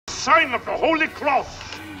sign of the Holy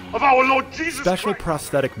Cross of our Lord Jesus Special Christ.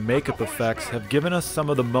 prosthetic makeup effects have given us some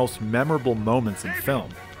of the most memorable moments in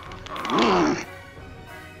film.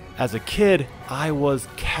 As a kid, I was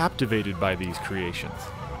captivated by these creations.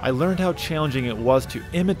 I learned how challenging it was to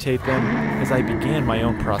imitate them as I began my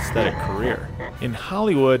own prosthetic career. In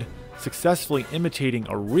Hollywood, successfully imitating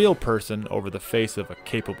a real person over the face of a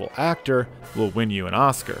capable actor will win you an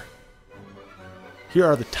Oscar. Here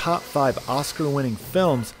are the top 5 Oscar-winning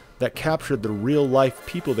films that captured the real-life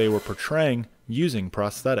people they were portraying using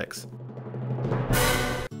prosthetics.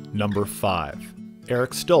 Number 5.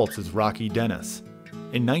 Eric Stoltz as Rocky Dennis.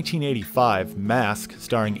 In 1985, Mask,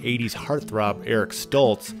 starring 80s heartthrob Eric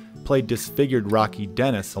Stoltz, played disfigured Rocky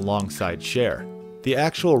Dennis alongside Cher. The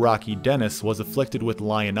actual Rocky Dennis was afflicted with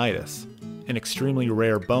Lionitis, an extremely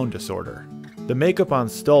rare bone disorder. The makeup on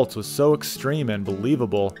Stoltz was so extreme and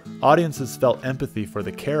believable, audiences felt empathy for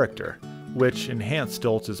the character, which enhanced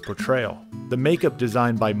Stoltz's portrayal. The makeup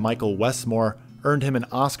designed by Michael Westmore earned him an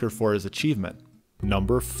Oscar for his achievement.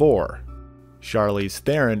 Number 4. Charlize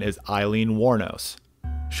Theron as Eileen Wuornos.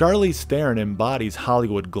 Charlize Theron embodies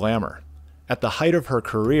Hollywood glamour. At the height of her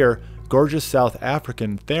career, gorgeous South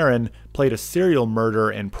African Theron played a serial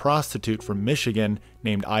murderer and prostitute from Michigan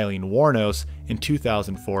named Eileen Wuornos in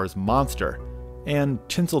 2004's Monster, and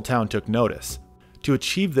Tinseltown took notice. To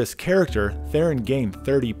achieve this character, Theron gained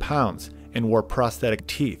 30 pounds and wore prosthetic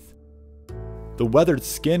teeth. The weathered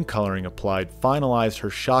skin coloring applied finalized her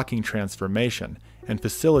shocking transformation and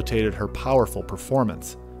facilitated her powerful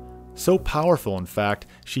performance. So powerful, in fact,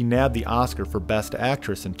 she nabbed the Oscar for Best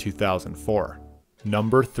Actress in 2004.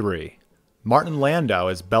 Number 3. Martin Landau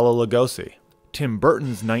as Bela Lugosi. Tim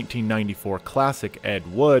Burton's 1994 classic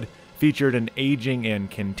Ed Wood featured an aging and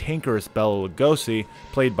cantankerous Bela Lugosi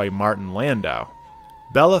played by Martin Landau.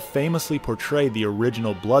 Bela famously portrayed the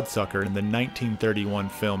original bloodsucker in the 1931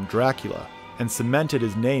 film Dracula and cemented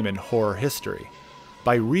his name in horror history.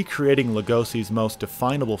 By recreating Lugosi's most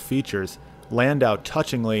definable features, Landau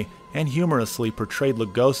touchingly and humorously portrayed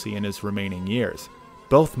Lugosi in his remaining years.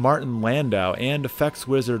 Both Martin Landau and effects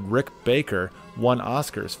wizard Rick Baker won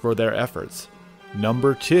Oscars for their efforts.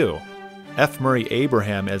 Number 2. F. Murray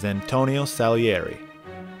Abraham as Antonio Salieri.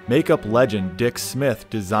 Makeup legend Dick Smith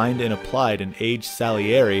designed and applied an aged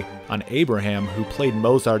Salieri on Abraham, who played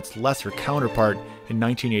Mozart's lesser counterpart in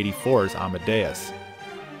 1984's Amadeus.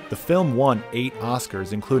 The film won 8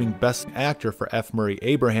 Oscars, including Best Actor for F. Murray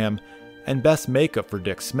Abraham and Best Makeup for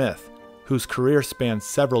Dick Smith, whose career spans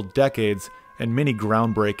several decades and many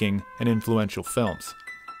groundbreaking and influential films.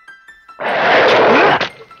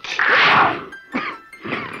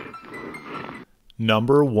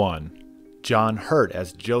 Number 1. John Hurt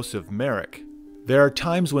as Joseph Merrick. There are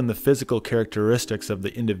times when the physical characteristics of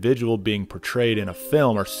the individual being portrayed in a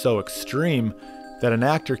film are so extreme that an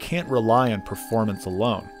actor can't rely on performance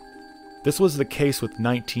alone. This was the case with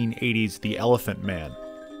 1980's The Elephant Man.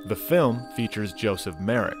 The film features Joseph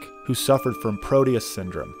Merrick, who suffered from Proteus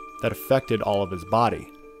syndrome that affected all of his body.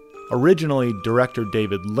 Originally, director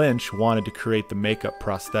David Lynch wanted to create the makeup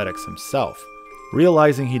prosthetics himself.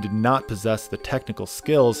 Realizing he did not possess the technical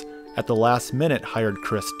skills, at the last minute hired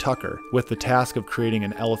Chris Tucker with the task of creating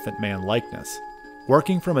an Elephant Man likeness.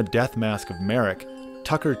 Working from a death mask of Merrick,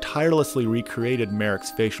 Tucker tirelessly recreated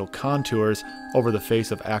Merrick's facial contours over the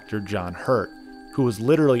face of actor John Hurt, who was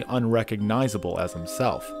literally unrecognizable as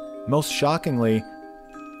himself. Most shockingly,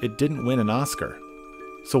 it didn't win an Oscar.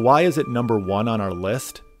 So why is it number 1 on our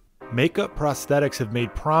list? Makeup prosthetics have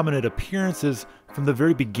made prominent appearances from the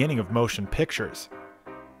very beginning of motion pictures.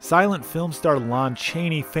 Silent film star Lon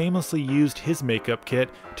Chaney famously used his makeup kit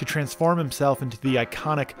to transform himself into the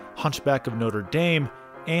iconic Hunchback of Notre Dame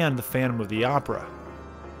and the Phantom of the Opera.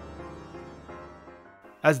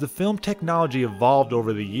 As the film technology evolved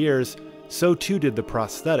over the years, so too did the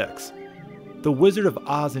prosthetics. The Wizard of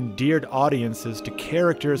Oz endeared audiences to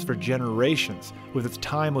characters for generations with its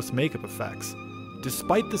timeless makeup effects.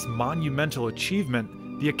 Despite this monumental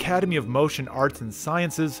achievement, the Academy of Motion Arts and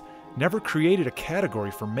Sciences never created a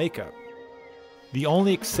category for makeup. The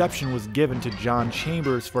only exception was given to John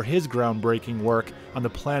Chambers for his groundbreaking work on the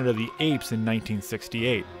Planet of the Apes in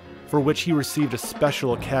 1968, for which he received a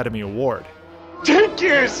special Academy Award. Take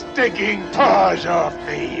your stinking paws off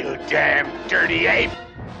me, you damn dirty ape!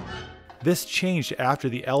 This changed after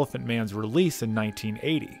The Elephant Man's release in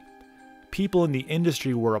 1980. People in the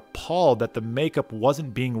industry were appalled that the makeup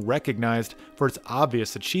wasn't being recognized for its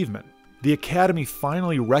obvious achievement. The Academy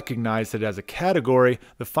finally recognized it as a category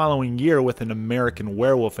the following year with An American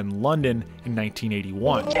Werewolf in London in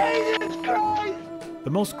 1981. Jesus Christ!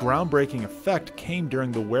 The most groundbreaking effect came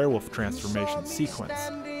during the werewolf transformation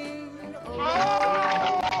sequence.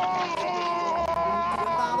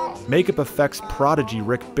 Makeup effects prodigy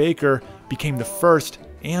Rick Baker became the first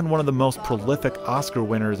and one of the most prolific Oscar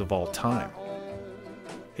winners of all time.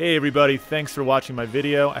 Hey everybody, thanks for watching my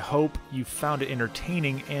video. I hope you found it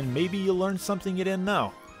entertaining and maybe you learned something you didn't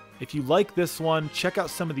know. If you like this one, check out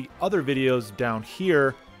some of the other videos down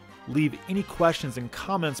here. Leave any questions and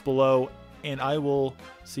comments below, and I will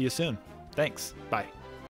see you soon. Thanks. Bye.